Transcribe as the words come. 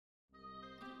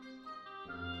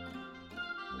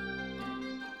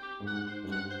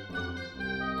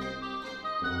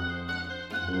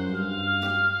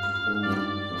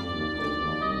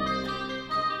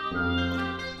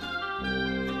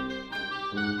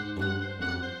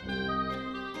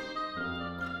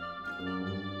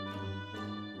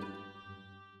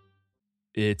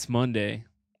It's Monday.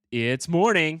 It's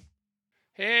morning.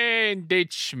 Hey,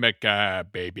 ditch macabre,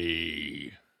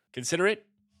 baby. Consider it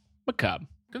macabre.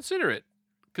 Consider it.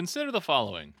 Consider the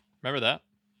following. Remember that?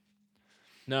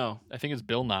 No. I think it's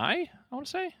Bill Nye, I want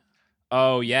to say.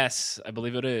 Oh, yes. I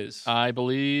believe it is. I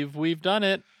believe we've done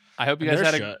it. I hope you guys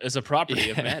had a... is a property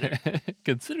of matter.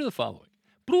 Consider the following.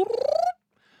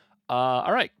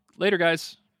 All right. Later,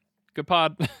 guys. Good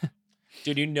pod.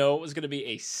 Dude, you know it was going to be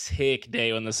a sick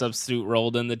day when the substitute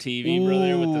rolled in the TV,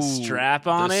 brother, with the strap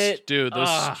on it. Dude, those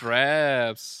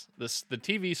straps. The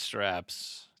TV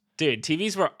straps. Dude,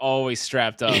 TVs were always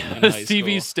strapped up in high school.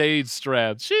 TV stayed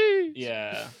strapped. Sheesh.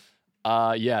 Yeah.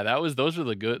 Yeah, those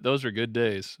were good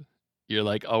days. You're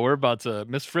like, oh,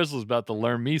 Miss Frizzle's about to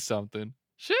learn me something.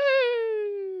 Sheesh.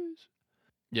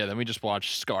 Yeah, then we just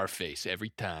watch Scarface every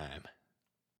time.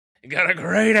 You got a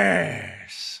great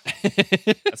ass.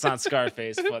 That's not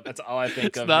Scarface, but that's all I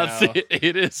think of now.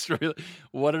 It is really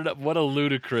what a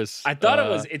ludicrous. I thought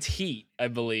it's Heat, I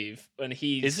believe.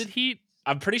 Is it Heat?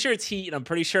 I'm pretty sure it's Heat, and I'm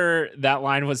pretty sure that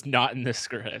line was not in the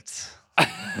script.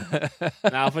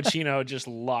 Al Pacino just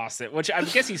lost it, which I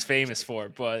guess he's famous for,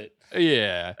 but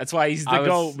yeah, that's why he's the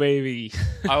GOAT, baby.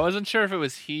 I wasn't sure if it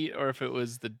was Heat or if it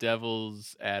was The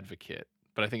Devil's Advocate,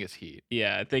 but I think it's Heat.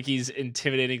 Yeah, I think he's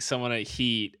intimidating someone at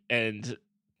Heat, and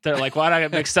they're like, why'd I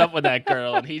get mixed up with that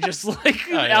girl? And he just Al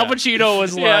Pacino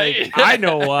was like, I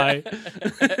know why.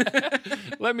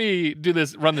 Let me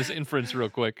run this inference real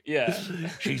quick. Yeah.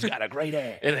 She's got a great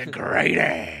ass. And a great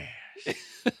ass.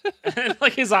 And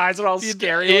his eyes are all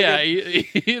scary. Yeah,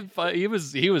 he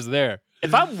was there.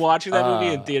 If I'm watching that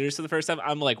movie in theaters for the first time,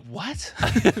 I'm like, what?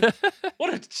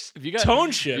 What a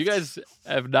tone shift. If you guys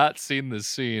have not seen this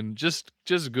scene, just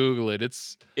Google it.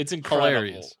 It's incredible.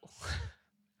 Hilarious.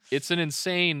 It's an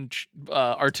insane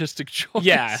artistic choice.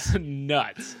 Yeah,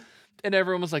 nuts. And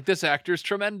everyone was like, "This actor is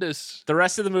tremendous." The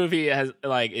rest of the movie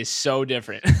is so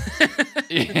different.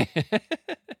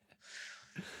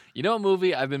 You know a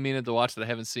movie I've been meaning to watch that I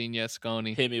haven't seen yet,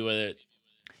 Scony? Hit me with it.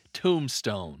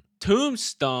 Tombstone.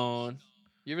 Tombstone.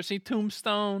 You ever seen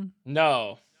Tombstone?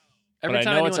 No. Every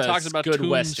time anyone talks about good Tombstone,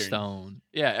 Western.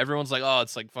 Yeah, everyone's like, "Oh,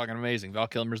 it's like fucking amazing. Val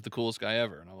Kilmer's the coolest guy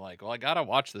ever." And I'm like, "Well, I gotta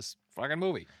watch this fucking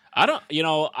movie."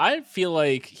 I feel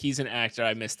like he's an actor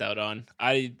I missed out on.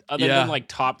 Other than like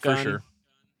Top Gun, for sure.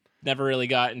 Never really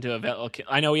got into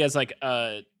I know he has like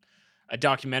a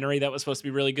documentary that was supposed to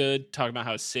be really good, talking about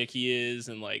how sick he is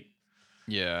and like.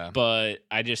 Yeah. But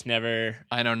I just never.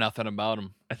 I know nothing about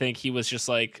him. I think he was just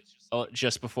like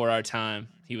just before our time.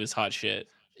 He was hot shit.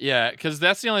 Yeah, because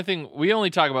that's the only thing. We only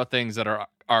talk about things that are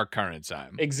our current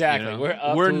time. Exactly. You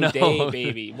know? We're known, date,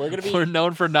 baby. We're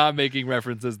known for not making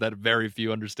references that very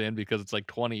few understand because it's like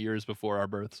 20 years before our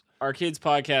births. Our kids'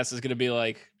 podcast is going to be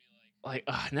like, I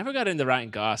never got into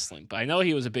Ryan Gosling, but I know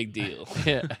he was a big deal.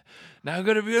 Yeah. Now I'm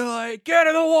going to be like, get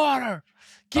in the water.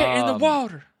 Get in the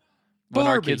water. When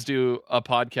our kids do a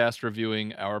podcast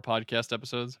reviewing our podcast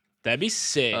episodes. That'd be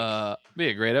sick. Be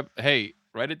a great Hey,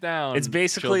 write it down. It's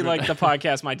basically like the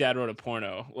podcast My Dad Wrote a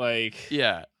Porno. Like,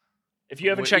 yeah. If you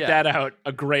haven't checked that out,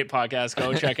 a great podcast,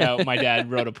 go check out My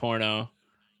Dad Wrote a Porno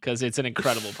because it's an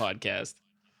incredible podcast.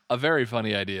 A very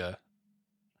funny idea.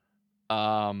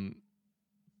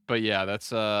 But yeah,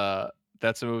 that's a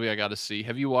movie I got to see.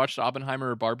 Have you watched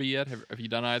Oppenheimer or Barbie yet? Have you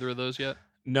done either of those yet?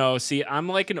 No. See, I'm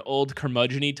like an old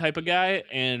curmudgeon-y type of guy,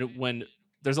 and when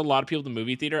there's a lot of people in the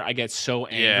movie theater, I get so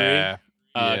angry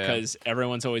because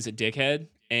everyone's always a dickhead,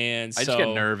 and so I just get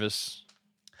nervous.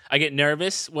 I get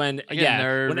nervous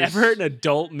whenever an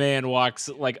adult man walks,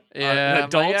 like an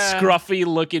adult scruffy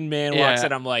looking man walks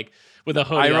in, I'm like, with a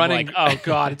hoodie, I'm like, oh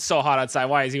God, it's so hot outside.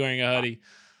 Why is he wearing a hoodie?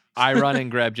 I run and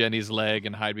grab Jenny's leg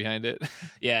and hide behind it.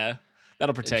 Yeah,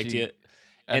 that'll protect you.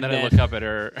 And then I look up at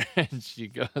her and she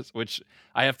goes, which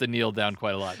I have to kneel down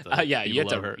quite a lot.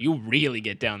 You really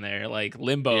get down there, like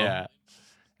limbo. Yeah.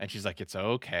 And she's like, it's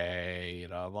okay.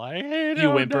 And I'm like, hey,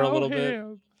 you whimper a little bit.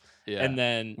 Yeah. And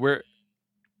then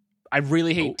I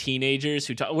really hate teenagers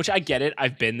who talk, which I get it.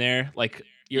 I've been there. Like,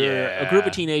 you're a group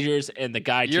of teenagers, and the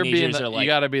teenagers are like... You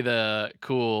gotta be the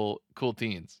cool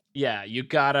teens. Yeah, you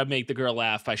gotta make the girl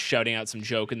laugh by shouting out some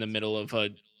joke in the middle of a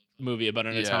movie about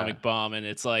an atomic bomb, and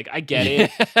it's like, I get it.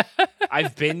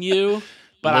 I've been you,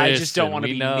 but I just don't want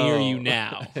to be near you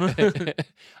now.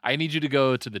 I need you to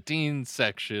go to the teen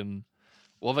section.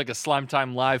 We'll have like a Slime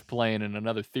Time Live playing in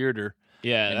another theater.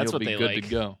 Yeah, that's what they like. Good to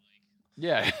go.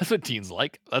 Yeah, that's what teens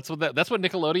like. That's what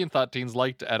Nickelodeon thought teens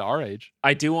liked at our age.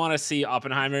 I do want to see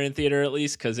Oppenheimer in theater at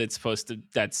least because it's supposed to.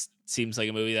 That seems like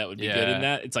a movie that would be good in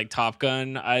that. It's like Top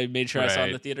Gun. I made sure I saw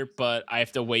in the theater, but I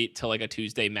have to wait till like a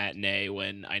Tuesday matinee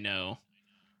when I know.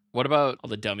 What about all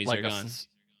the dummies are gone?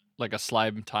 like a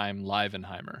slime time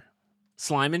Leivenheimer.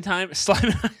 Slime in time?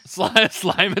 Slimenheimer?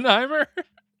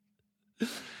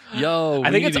 Yo,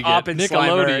 I think it's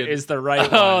Oppenslimer is the right one.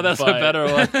 Oh, that's a better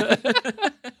one.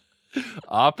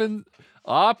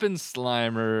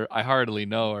 Oppenslimer, I hardly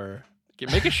know her.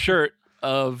 Make a shirt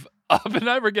of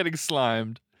Oppenheimer getting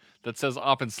slimed that says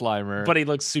Oppenslimer. But he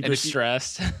looks super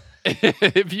stressed.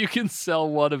 If you can sell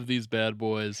one of these bad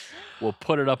boys, we'll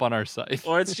put it up on our site.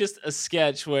 Or it's just a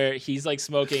sketch where he's like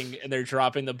smoking and they're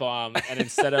dropping the bomb, and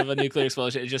instead of a nuclear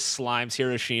explosion, it just slimes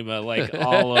Hiroshima. Like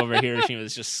all over Hiroshima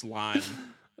is just slime.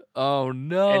 Oh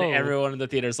no! And everyone in the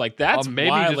theater is like, "That's maybe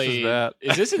wildly. That.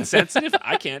 Is this insensitive?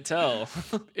 I can't tell."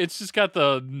 It's just got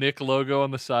the Nick logo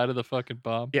on the side of the fucking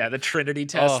bomb. Yeah, the Trinity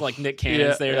test. Like Nick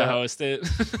Cannon's there to host it.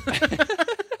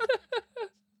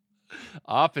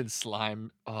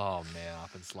 Oppenslime. Oh man,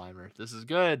 Oppenslimer. This is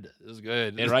good.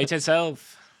 It writes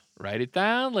itself. Write it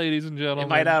down, ladies and gentlemen. It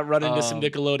might outrun into some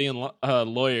Nickelodeon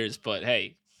lawyers, but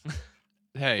hey.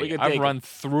 Hey, I've run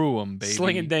through them, baby.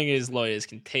 Slinging Dingus lawyers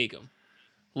can take them.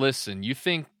 Listen, you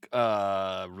think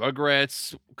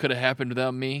Rugrats could have happened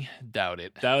without me? Doubt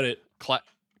it.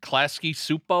 Klasky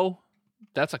Supo?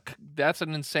 That's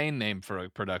an insane name for a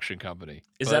production company.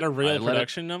 Is that a real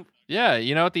production number? Yeah,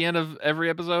 at the end of every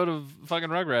episode of fucking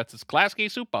Rugrats, it's Klasky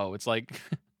Supo. It's like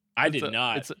I did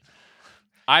not.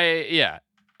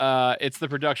 It's the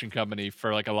production company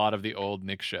for like a lot of the old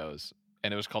Nick shows,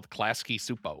 and it was called Klasky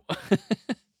Supo.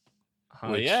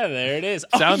 Oh yeah, there it is.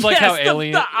 Sounds like how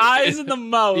Alien. The eyes and the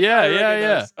mouth.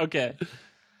 Yeah. Okay.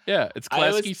 Yeah, it's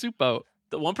Klasky Supo.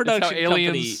 The one production how aliens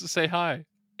company say hi.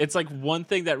 It's like one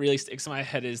thing that really sticks in my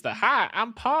head is the "Hi,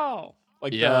 I'm Paul."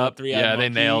 Like the 3-eyed they monkey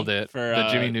nailed it for the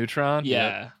Jimmy Neutron.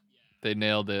 Yeah, yep. They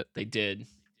nailed it. They did.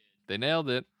 They nailed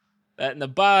it. That and the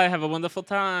bye. Have a wonderful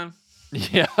time.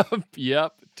 Yep.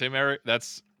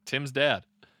 That's Tim's dad.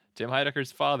 Tim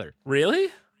Heidecker's father. Really?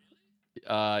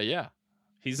 Yeah.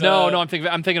 He's no. I'm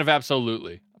thinking of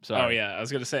Absolutely. I'm sorry. Oh yeah, I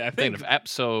was gonna say. I'm thinking of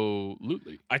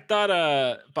Absolutely. I thought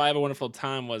 "Bye Have a Wonderful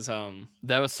Time" was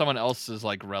that was someone else's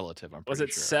like relative. Was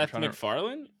it Seth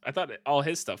MacFarlane? I thought all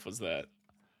his stuff was that.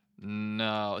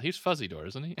 No, he's Fuzzy Door,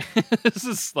 isn't he? This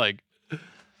is like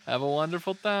Have a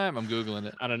Wonderful Time. I'm googling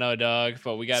it. I don't know, dog,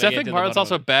 but we got to Seth MacFarlane's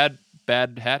also Bad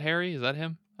Hat Harry. Is that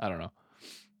him? I don't know.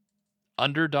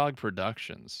 Underdog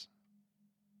Productions.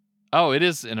 Oh, it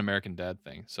is an American Dad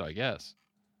thing, so I guess.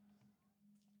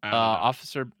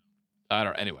 Officer. I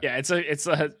don't know. Anyway. Yeah, it's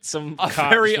some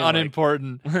very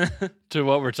unimportant to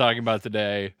what we're talking about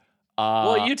today.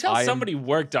 Well, you tell somebody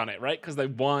worked on it, right? Because they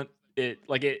want it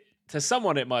like it. To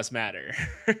someone, it must matter.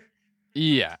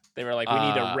 Yeah. They were like, we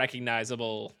need a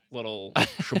recognizable little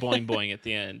shaboing boing at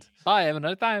the end. Bye, have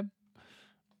another time.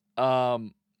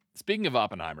 Speaking of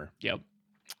Oppenheimer. Yep.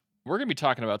 We're going to be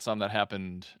talking about something that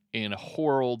happened in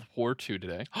World War II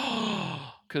today.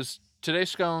 Because today,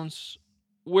 Scones,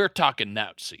 we're talking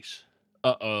Nazis.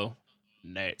 Uh-oh.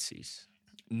 Nazis.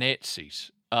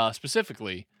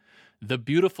 Specifically, The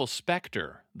Beautiful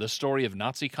Spectre, the story of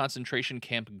Nazi concentration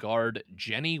camp guard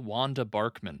Jenny-Wanda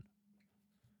Barkmann.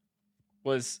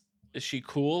 Is she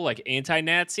cool, like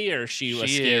anti-Nazi, or is she a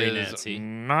scary Nazi?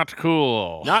 Not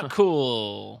cool. Not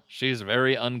cool. She's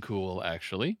very uncool,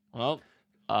 actually. Well,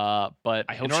 but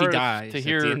I hope she dies at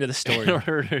the end of the story.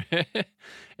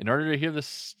 In order to hear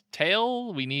this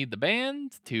tale, we need the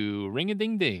band to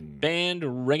ring-a-ding-ding.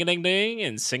 Band ring-a-ding-ding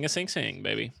and sing-a-sing-sing,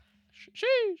 baby.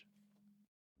 Sheesh.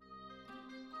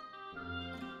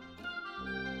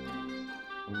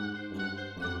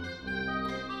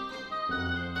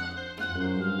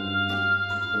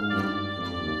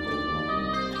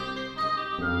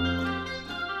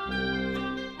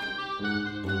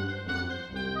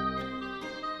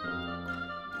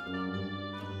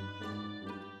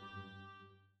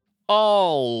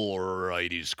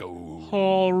 Alrighty, Scones.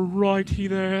 Alrighty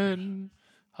then.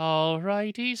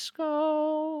 Alrighty,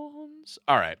 Scones.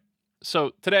 All right.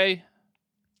 So today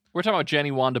we're talking about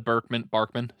Jenny-Wanda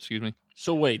Barkmann. Excuse me.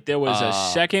 So wait, there was a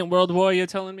Second World War, you're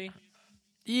telling me?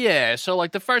 Yeah. So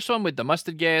like the first one with the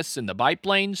mustard gas and the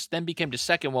biplanes, then became the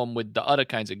second one with the other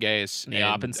kinds of gas. The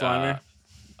Oppenslimer.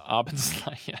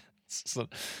 Oppenslimer. Yeah.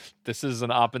 This is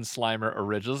an Oppenslimer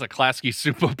original. This is a Klasky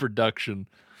Supo production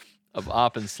of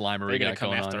Oppenslimer. They're going to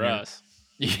come after us.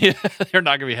 Yeah, they're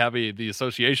not going to be happy, the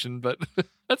association, but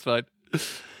that's fine.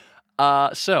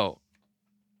 So,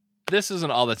 this is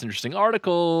an All That's Interesting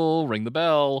article. Ring the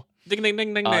bell. Ding, ding,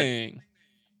 ding, ding, ding.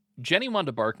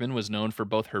 Jenny-Wanda Barkmann was known for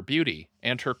both her beauty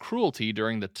and her cruelty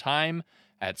during the time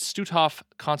at Stutthof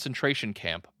concentration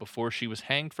camp before she was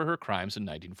hanged for her crimes in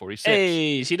 1946.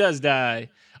 Hey, she does die.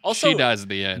 Also, she dies at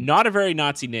the end. Not a very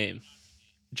Nazi name.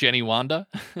 Jenny-Wanda?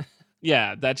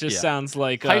 Yeah, that just sounds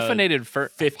like hyphenated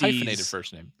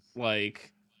first name,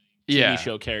 like TV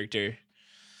show character.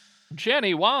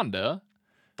 Jenny-Wanda.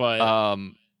 But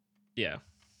yeah.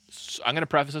 So I'm going to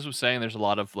preface this with saying there's a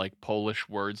lot of like Polish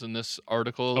words in this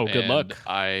article. Oh, good luck.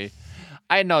 I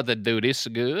know the dude is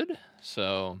good.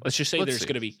 So let's just say there's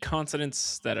going to be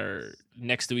consonants that are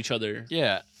next to each other.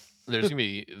 Yeah. There's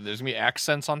going to be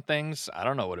accents on things. I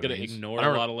don't know what it means. Going to ignore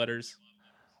a lot of letters.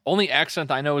 Only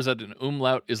accent I know is that an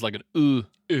umlaut is like an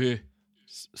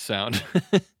sound.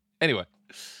 Anyway,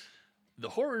 the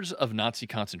horrors of Nazi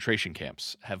concentration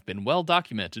camps have been well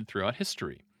documented throughout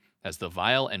history, as the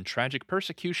vile and tragic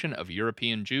persecution of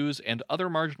European Jews and other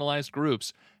marginalized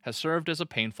groups has served as a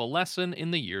painful lesson in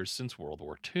the years since World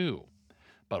War II.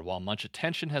 But while much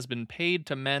attention has been paid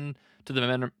to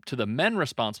the men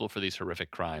responsible for these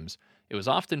horrific crimes, it was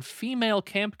often female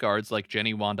camp guards like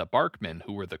Jenny-Wanda Barkmann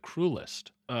who were the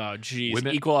cruelest. Oh, geez.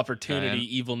 Equal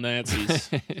opportunity, evil Nazis.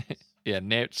 Yeah,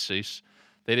 Nazis.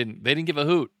 They didn't give a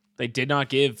hoot. They did not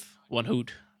give one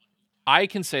hoot. I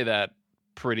can say that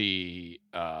pretty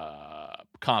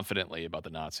confidently about the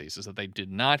Nazis, is that they did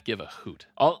not give a hoot.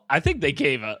 I think they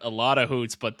gave a lot of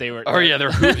hoots, but they were... Oh, yeah,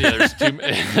 they're hoot. Yeah, there's too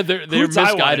they're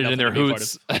misguided in their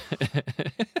hoots.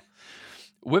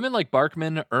 Women like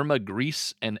Barkmann, Irma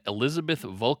Gries, and Elizabeth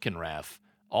Volkenrath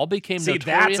all became notorious...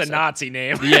 See, that's a Nazi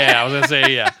name. Yeah, I was going to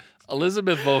say, yeah.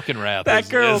 Elizabeth Volkenrath. That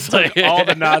girl took all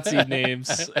the Nazi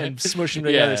names and smushed them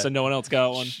together so no one else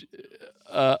got one.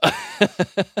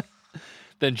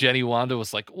 Then Jenny-Wanda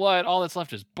was like, what? All that's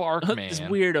left is Barkmann. This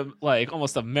weird, like,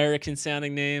 almost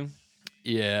American-sounding name.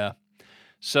 Yeah.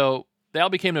 So they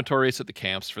all became notorious at the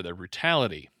camps for their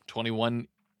brutality. 21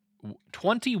 would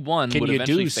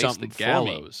eventually face the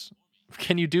gallows.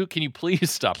 Can you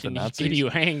please stop the Nazis? Can you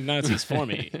hang Nazis for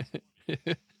me?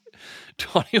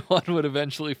 21 would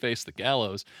eventually face the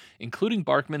gallows, including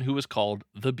Barkmann, who was called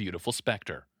the Beautiful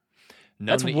Spectre.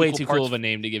 That's way too cool of a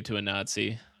name to give to a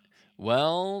Nazi.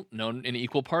 Well, known in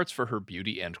equal parts for her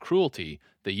beauty and cruelty,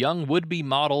 the young would-be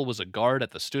model was a guard at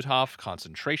the Stutthof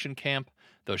concentration camp.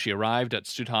 Though she arrived at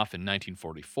Stutthof in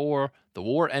 1944, the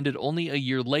war ended only a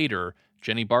year later.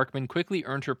 Jenny Barkmann quickly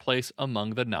earned her place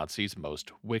among the Nazis'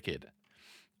 most wicked.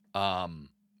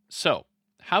 So,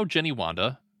 how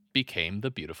Jenny-Wanda became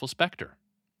the Beautiful Spectre.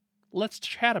 Let's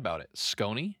chat about it,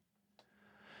 Scony.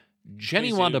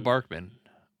 Jenny-Wanda Barkmann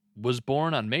was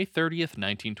born on May 30th,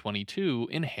 1922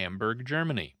 in Hamburg,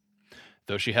 Germany.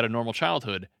 Though she had a normal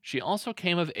childhood, she also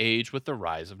came of age with the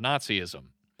rise of Nazism.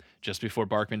 Just before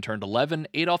Barkmann turned 11,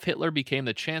 Adolf Hitler became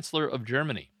the Chancellor of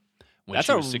Germany. When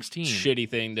she was 16, shitty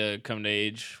thing to come to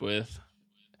age with.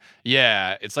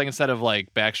 Yeah, it's like instead of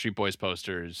like Backstreet Boys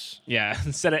posters. Yeah,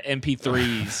 instead of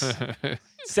MP3s.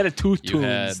 Instead of Tooth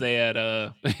Tunes, they had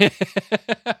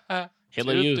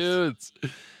Hitler Youth.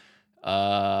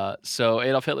 So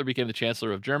Adolf Hitler became the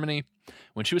Chancellor of Germany.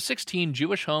 When she was 16,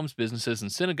 Jewish homes, businesses,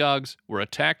 and synagogues were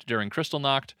attacked during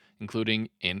Kristallnacht, including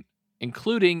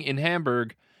in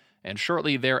Hamburg, and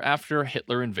shortly thereafter,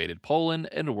 Hitler invaded Poland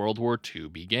and World War II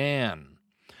began.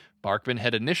 Barkmann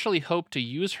had initially hoped to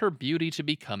use her beauty to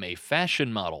become a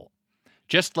fashion model,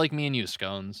 just like me and you,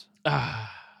 Scones.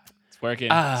 It's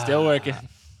working. Still working.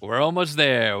 We're almost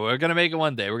there. We're going to make it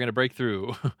one day. We're going to break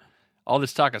through. All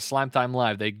this talk of Slime Time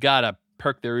Live, they got to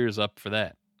perk their ears up for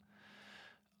that.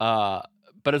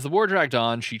 But as the war dragged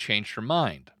on, she changed her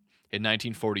mind. In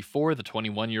 1944, the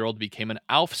 21-year-old became an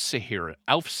Aufseherin,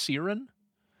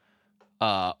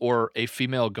 or a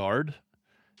female guard,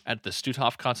 at the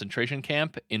Stutthof concentration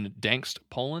camp in Gdansk,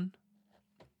 Poland.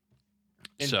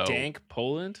 Gdansk,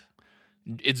 Poland?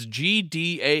 It's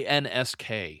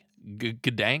Gdansk.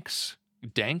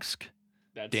 Gdansk?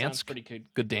 That sounds pretty good.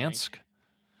 Gdansk.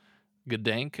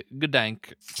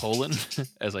 Gdansk, Poland,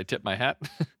 as I tip my hat.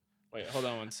 Wait, hold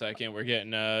on 1 second. We're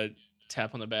getting a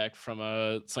tap on the back from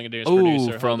a Slingadarius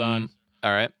producer. Hold on.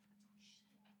 All right.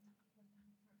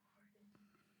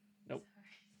 Nope.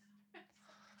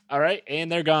 All right, and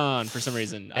they're gone for some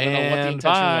reason. I don't know what the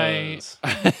intention was.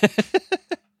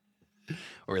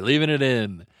 We're leaving it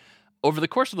in. Over the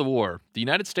course of the war, the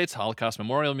United States Holocaust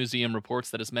Memorial Museum reports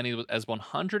that as many as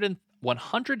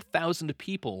 100,000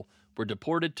 people were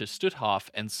deported to Stutthof,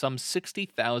 and some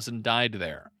 60,000 died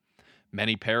there.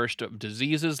 Many perished of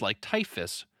diseases like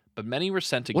typhus, but many were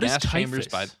sent to gas chambers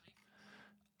by...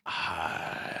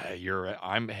 Hey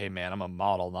man, I'm a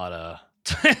model, not a...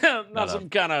 not some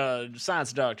kind of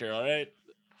science doctor, all right?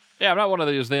 Yeah, I'm not one of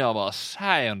those I'm a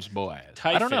science boy.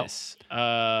 Typhus. I don't know.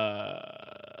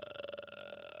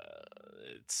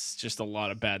 It's just a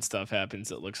lot of bad stuff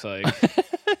happens, it looks like.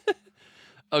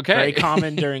 Okay. Very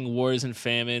common during wars and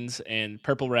famines, and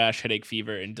purple rash, headache,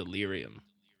 fever, and delirium.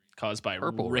 caused by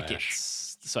Purple rickets.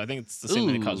 rash. So I think it's the same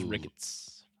thing that caused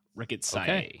rickets. Rickettsiae.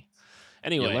 Okay.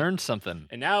 Anyway. You learned something.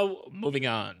 And now, moving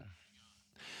on.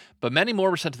 But many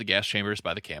more were sent to the gas chambers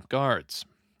by the camp guards.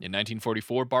 In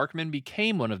 1944, Barkmann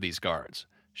became one of these guards.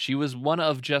 She was one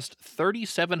of just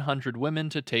 3,700 women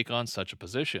to take on such a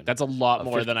position. That's a lot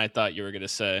more than I thought you were going to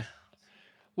say.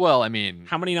 Well, I mean...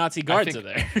 How many Nazi guards are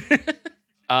there?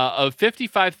 Of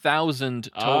 55,000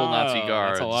 total Nazi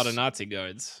guards. That's a lot of Nazi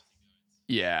guards.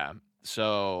 Yeah.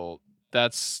 So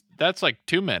that's like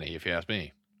too many, if you ask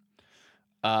me.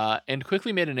 And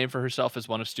quickly made a name for herself as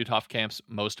one of Stutthof camp's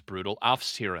most brutal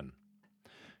Aufseherin.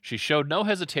 She showed no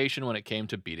hesitation when it came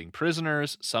to beating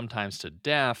prisoners, sometimes to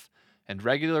death, and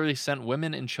regularly sent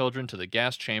women and children to the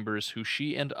gas chambers who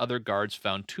she and other guards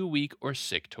found too weak or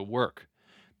sick to work.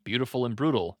 Beautiful and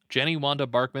brutal, Jenny-Wanda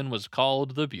Barkmann was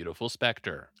called the Beautiful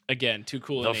Spectre. Again, too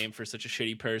cool a name for such a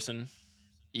shitty person.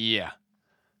 Yeah.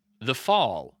 The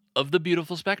Fall of the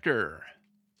Beautiful Spectre.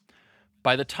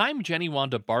 By the time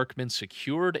Jenny-Wanda Barkmann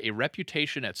secured a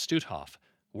reputation at Stutthof,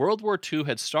 World War II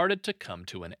had started to come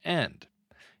to an end.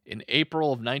 In April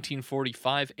of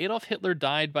 1945, Adolf Hitler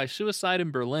died by suicide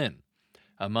in Berlin.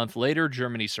 A month later,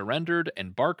 Germany surrendered,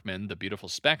 and Barkmann, the Beautiful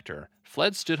Spectre,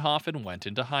 fled Stutthof and went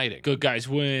into hiding. Good guys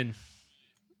win.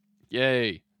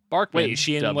 Yay. Barkmann... Wait, is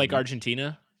she in, like,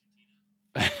 Argentina?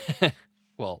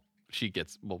 Well, she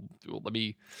gets... Well,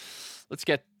 let's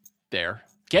get there.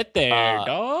 Get there,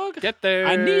 dog. Get there.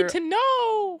 I need to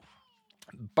know.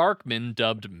 Barkmann,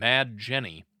 dubbed Mad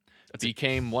Jenny,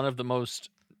 became one of the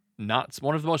most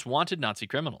wanted Nazi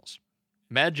criminals.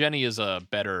 Mad Jenny is a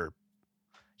better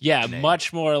name.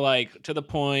 Much more like to the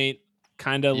point,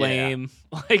 kind of lame,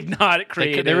 like not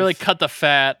creative. They really cut the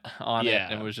fat on it,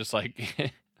 and it was just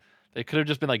like they could have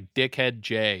just been like Dickhead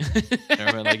J. And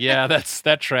everyone like, yeah,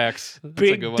 that tracks. That's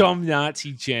big dumb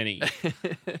Nazi Jenny.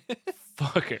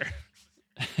 Fuck her.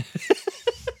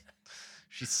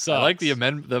 She sucks. I like the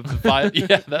amendment.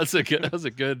 Yeah, that was a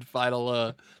good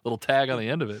final little tag on the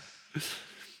end of it.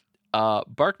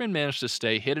 Barkmann managed to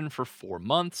stay hidden for 4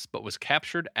 months, but was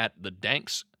captured at the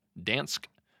Dansk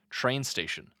train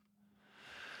station.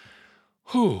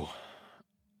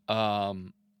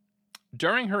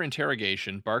 During her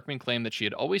interrogation, Barkmann claimed that she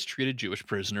had always treated Jewish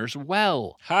prisoners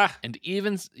well. And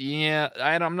even,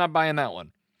 I'm not buying that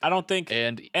one. I don't think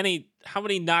how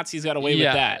many Nazis got away with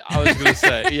that? I was going to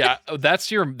say,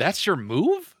 that's your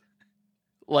move?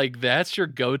 Like, that's your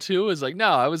go-to? Is like, no,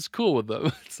 I was cool with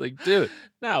them. It's like, dude.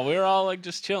 No, we were all like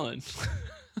just chilling.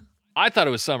 I thought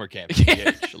it was summer camp.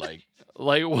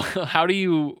 Like, what are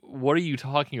you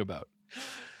talking about?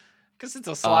 Because it's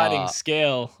a sliding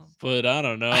scale, but I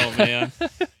don't know, man.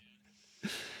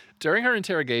 During her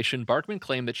interrogation, Barkmann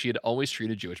claimed that she had always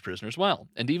treated Jewish prisoners well,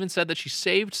 and even said that she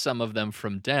saved some of them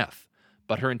from death.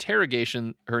 But her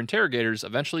interrogators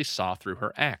eventually saw through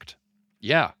her act.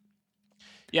 Yeah.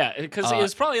 Yeah, because it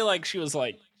was probably like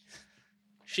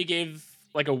she gave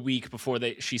like a week before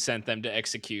she sent them to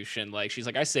execution. Like she's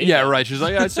like, I saved them. Yeah, right. She's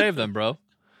like, I saved them, bro. I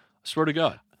swear to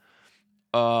God.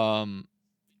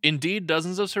 Indeed,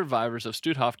 dozens of survivors of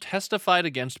Stutthof testified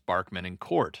against Barkmann in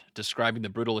court, describing the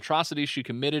brutal atrocities she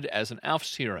committed as an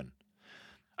Aufseherin.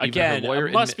 Again,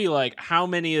 it must be like, how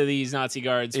many of these Nazi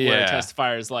guards were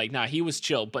testifiers like, nah, he was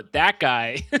chill, but that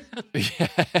guy...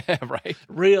 Yeah, right.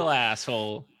 Real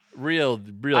asshole. Real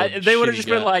they would have just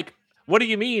been like, what do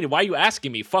you mean? Why are you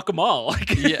asking me? Fuck them all. Like,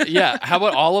 yeah. How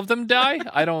about all of them die?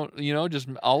 I don't, just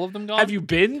all of them gone? Have you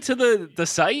been to the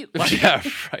site? Like, yeah,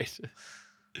 right.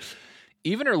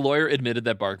 Even her lawyer admitted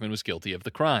that Barkmann was guilty of the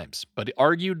crimes, but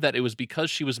argued that it was because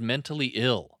she was mentally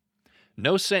ill.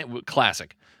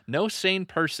 Classic. No sane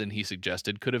person, he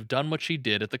suggested, could have done what she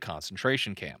did at the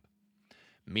concentration camp.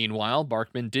 Meanwhile,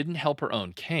 Barkmann didn't help her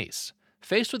own case.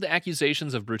 Faced with the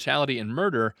accusations of brutality and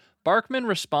murder, Barkmann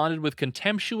responded with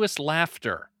contemptuous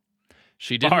laughter.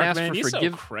 She didn't ask for forgiveness. So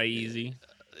crazy.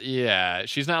 Yeah,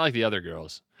 she's not like the other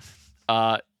girls.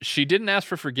 She didn't ask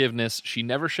for forgiveness. She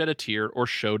never shed a tear or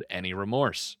showed any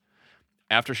remorse.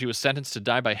 After she was sentenced to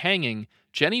die by hanging,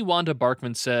 Jenny-Wanda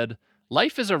Barkmann said,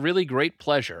 "Life is a really great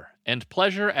pleasure, and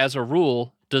pleasure, as a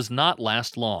rule, does not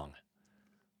last long."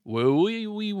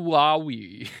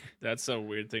 Woo-wee-wee-wah-wee. That's a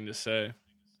weird thing to say.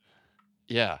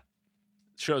 Yeah.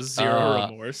 Shows zero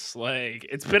remorse. Like,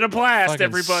 it's been a blast,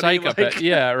 everybody. Like,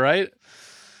 yeah, right?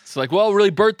 It's like, well,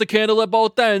 really burnt the candle at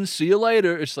both ends. See you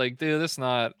later. It's like, dude, that's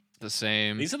not the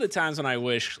same. These are the times when I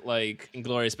wish, like,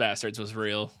 Inglourious Bastards was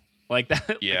real. Like,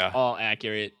 that. Yeah. Like, all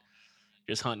accurate.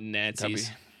 Just hunting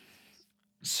Nazis.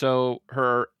 So,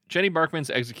 Jenny Barkmann's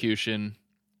execution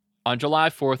on July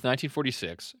 4th,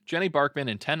 1946, Jenny Barkmann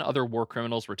and 10 other war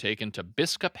criminals were taken to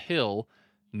Biskup Hill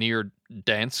near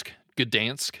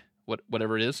Gdansk,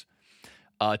 whatever it is,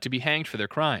 to be hanged for their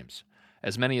crimes.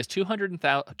 As many as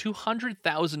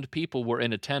 200,000 people were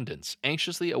in attendance,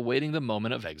 anxiously awaiting the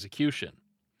moment of execution.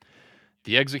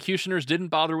 The executioners didn't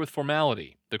bother with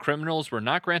formality. The criminals were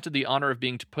not granted the honor of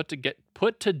being put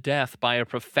to death by a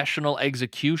professional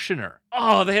executioner.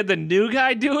 Oh, they had the new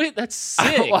guy do it? That's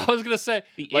sick. Well, I was going to say,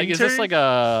 is this like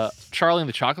a Charlie and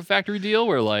the Chocolate Factory deal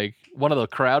where like one of the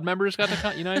crowd members got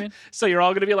the you know what I mean? So you're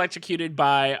all going to be electrocuted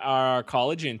by our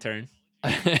college intern.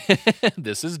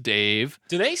 This is Dave.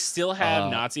 Do they still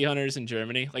have Nazi hunters in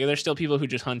Germany? Like, are there still people who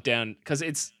just hunt down? Because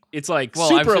it's like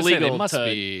super illegal to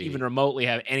even remotely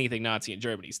have anything Nazi in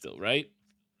Germany still, right?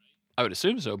 I would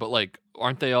assume so, but like,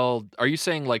 aren't they all? Are you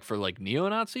saying like for like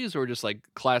neo-Nazis or just like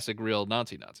classic real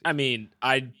Nazis? I mean,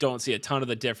 I don't see a ton of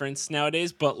the difference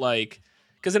nowadays, but like,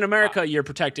 because in America you're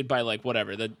protected by like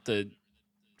whatever the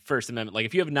First Amendment. Like,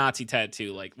 if you have a Nazi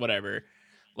tattoo, like whatever,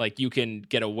 like you can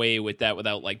get away with that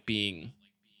without like being.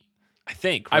 I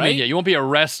think. Right? I mean, yeah, you won't be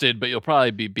arrested, but you'll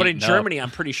probably be beaten. But in Germany,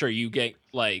 I'm pretty sure you get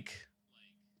like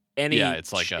any. Yeah,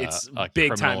 it's like it's a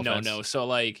big time offense. no. So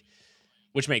like,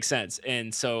 which makes sense.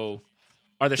 And so,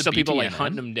 are there still people like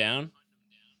hunting them down?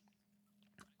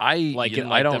 In like the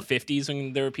 50s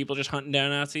when there were people just hunting down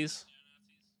Nazis.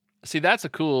 See, that's a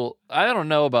cool. I don't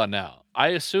know about now. I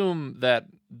assume that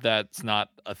that's not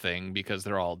a thing because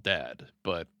they're all dead,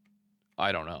 but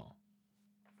I don't know.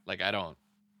 Like, I don't.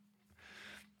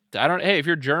 Hey, if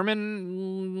you're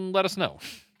German, let us know.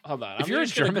 Hold on. If you're a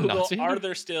German Nazi, are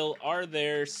there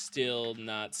still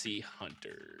Nazi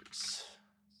hunters?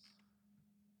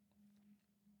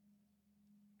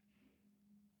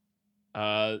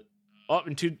 In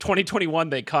 2021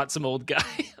 they caught some old guy.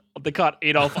 They caught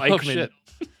Adolf Eichmann. Oh, shit.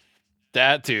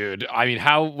 That dude. I mean,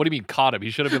 what do you mean caught him?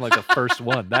 He should have been like the first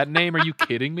one. That name, are you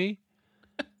kidding me?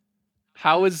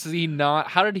 How is he not?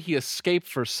 How did he escape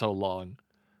for so long?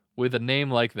 With a name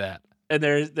like that. And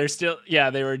they're still,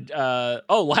 they were,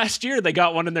 last year they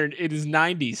got one in his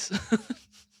 90s.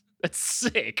 That's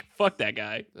sick. Fuck that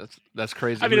guy. That's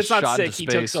crazy. I mean, it's not sick. He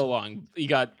took so long. He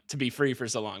got to be free for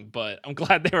so long, but I'm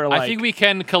glad they were like. I think we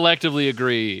can collectively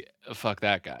agree, fuck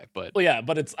that guy. But well, yeah,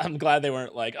 but I'm glad they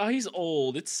weren't like, oh, he's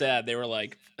old. It's sad. They were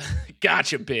like,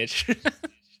 gotcha, bitch.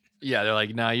 Yeah, they're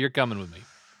like, nah, you're coming with me.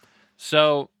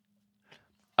 So.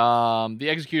 The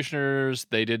executioners,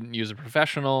 they didn't use a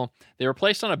professional. They were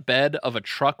placed on a bed of a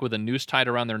truck with a noose tied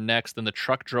around their necks. Then the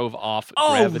truck drove off.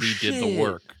 Gravity did the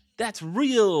work. That's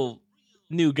real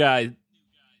new guy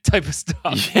type of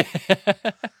stuff.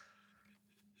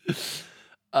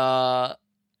 Yeah.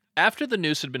 After the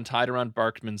noose had been tied around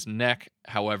Barkmann's neck,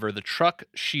 however, the truck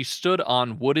she stood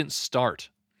on wouldn't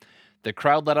start. The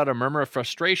crowd let out a murmur of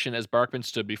frustration as Barkmann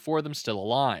stood before them, still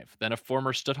alive. Then a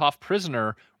former Stutthof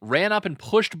prisoner ran up and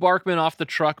pushed Barkmann off the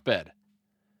truck bed.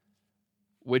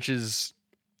 Which is,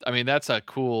 I mean, that's a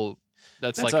cool...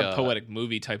 That's like a poetic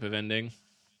movie type of ending.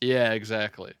 Yeah,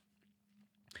 exactly.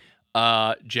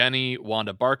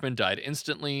 Jenny-Wanda Barkmann died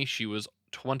instantly. She was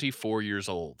 24 years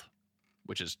old.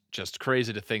 Which is just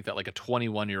crazy to think that like a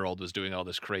 21-year-old was doing all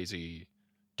this crazy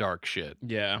dark shit.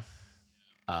 Yeah.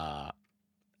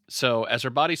 So, as her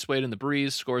body swayed in the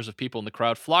breeze, scores of people in the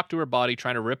crowd flocked to her body,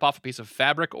 trying to rip off a piece of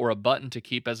fabric or a button to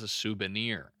keep as a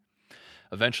souvenir.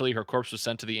 Eventually, her corpse was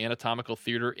sent to the anatomical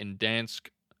theater in Gdansk,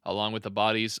 along with the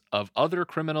bodies of other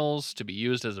criminals to be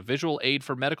used as a visual aid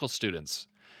for medical students.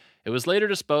 It was later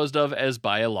disposed of as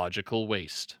biological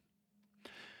waste.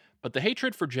 But the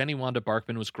hatred for Jenny-Wanda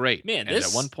Barkmann was great. Man, at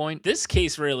one point, this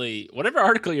case really, whatever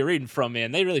article you're reading from,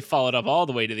 man, they really followed up all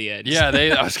the way to the edge. Yeah,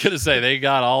 I was going to say, they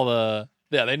got all the...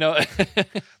 Yeah, they know.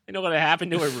 They know what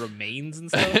happened to her remains and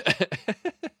stuff.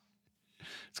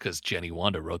 It's because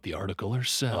Jenny-Wanda wrote the article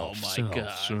herself. Oh my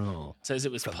god! It says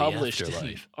it was published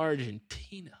in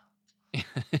Argentina.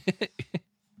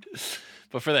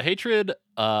 But the hatred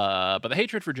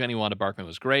for Jenny-Wanda Barkmann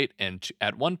was great, and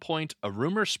at one point, a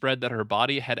rumor spread that her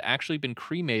body had actually been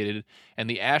cremated and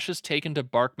the ashes taken to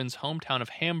Barkmann's hometown of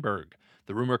Hamburg.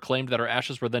 The rumor claimed that her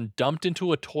ashes were then dumped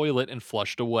into a toilet and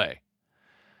flushed away.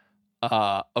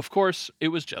 Of course, it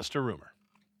was just a rumor.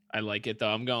 I like it, though.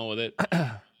 I'm going with it.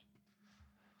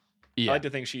 Yeah. I like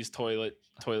to think she's toilet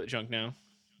junk now.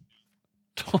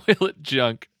 Toilet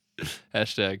junk.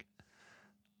 Hashtag.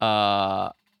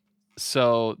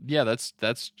 So yeah,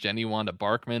 that's Jenny-Wanda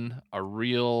Barkmann, a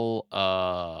real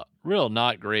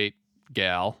not great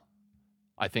gal.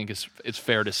 I think it's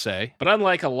fair to say. But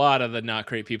unlike a lot of the not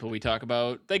great people we talk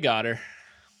about, they got her.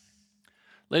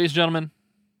 Ladies and gentlemen,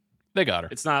 They got her.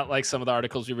 It's not like some of the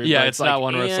articles we read. Yeah, it's not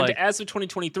one where it's like, as of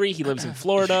 2023, he lives in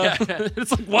Florida.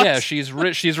 It's like, what? Yeah, she's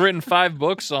written 5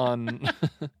 books on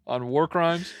war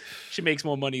crimes. She makes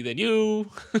more money than you.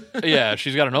 Yeah,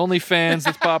 she's got an OnlyFans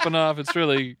that's popping off. It's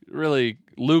really, really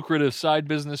lucrative side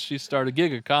business she started,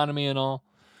 gig economy and all.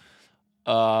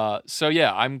 So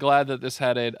yeah, I'm glad that this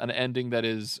had an ending that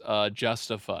is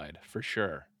justified for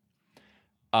sure.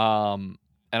 And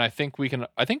I think we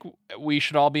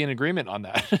should all be in agreement on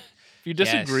that. If you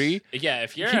disagree,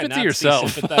 if you're keep a it Nazi to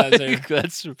yourself. sympathizer,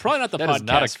 that's probably not the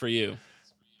podcast for you.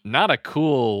 Not a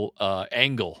cool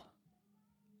angle.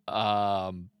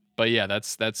 But yeah,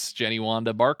 that's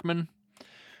Jenny-Wanda Barkmann.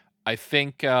 I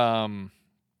think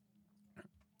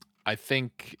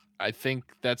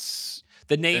that's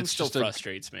the name still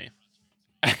frustrates me.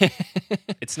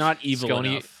 It's not evil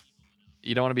enough.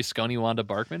 You don't want to be Jenny-Wanda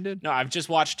Barkmann, dude? No, I've just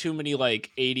watched too many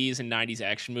like 80s and 90s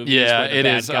action movies. Yeah, where the it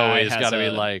bad is guy always has got to be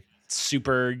a like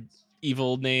super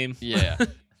evil name. Yeah.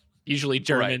 Usually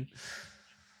German. Right.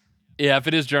 Yeah, if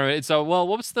it is German, it's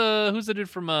who's the dude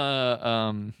from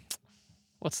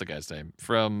what's the guy's name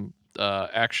from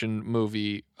action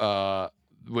movie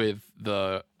with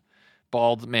the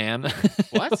bald man?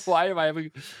 What? Why am I having?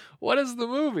 What is the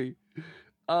movie?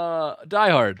 Die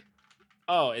Hard.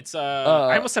 Oh, it's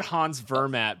I almost said Hans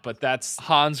Vermat, but that's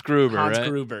Hans Gruber. Hans right?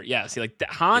 Gruber. Yeah, see, like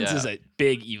Hans is a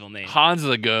big evil name. Hans is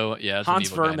a go. Yeah,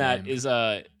 Hans Vermat is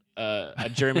a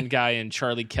German guy in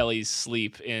Charlie Kelly's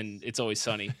Sleep, and It's Always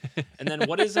Sunny. And then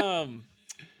what is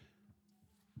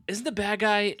isn't the bad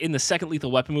guy in the second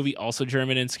Lethal Weapon movie also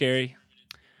German and scary?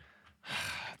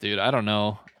 Dude, I don't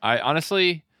know. I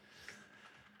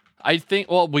think.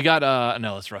 Well, we got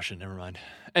no, it's Russian. Never mind.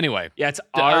 Anyway, yeah, it's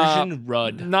Arjun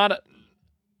Rudd. Not a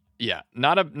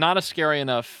scary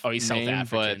enough. Oh, he's name, South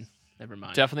African. But never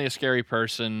mind. Definitely a scary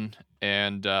person.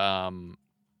 And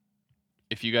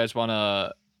if you guys want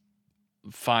to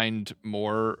find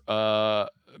more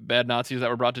bad Nazis that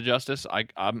were brought to justice,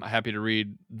 I'm happy to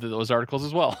read those articles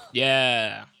as well.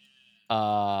 Yeah.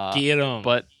 Get 'em.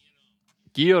 But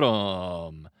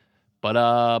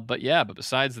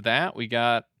besides that, we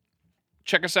got,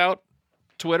 check us out.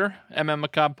 Twitter,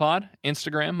 Macabre Pod.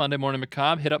 Instagram, Monday Morning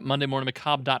Macabre. Hit up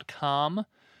mondaymorningmacabre.com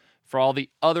for all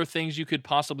the other things you could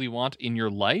possibly want in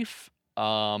your life.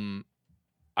 I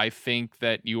think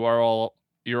that you're all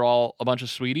a bunch of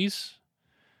sweeties.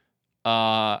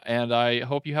 And I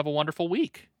hope you have a wonderful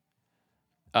week.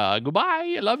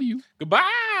 Goodbye. I love you. Goodbye.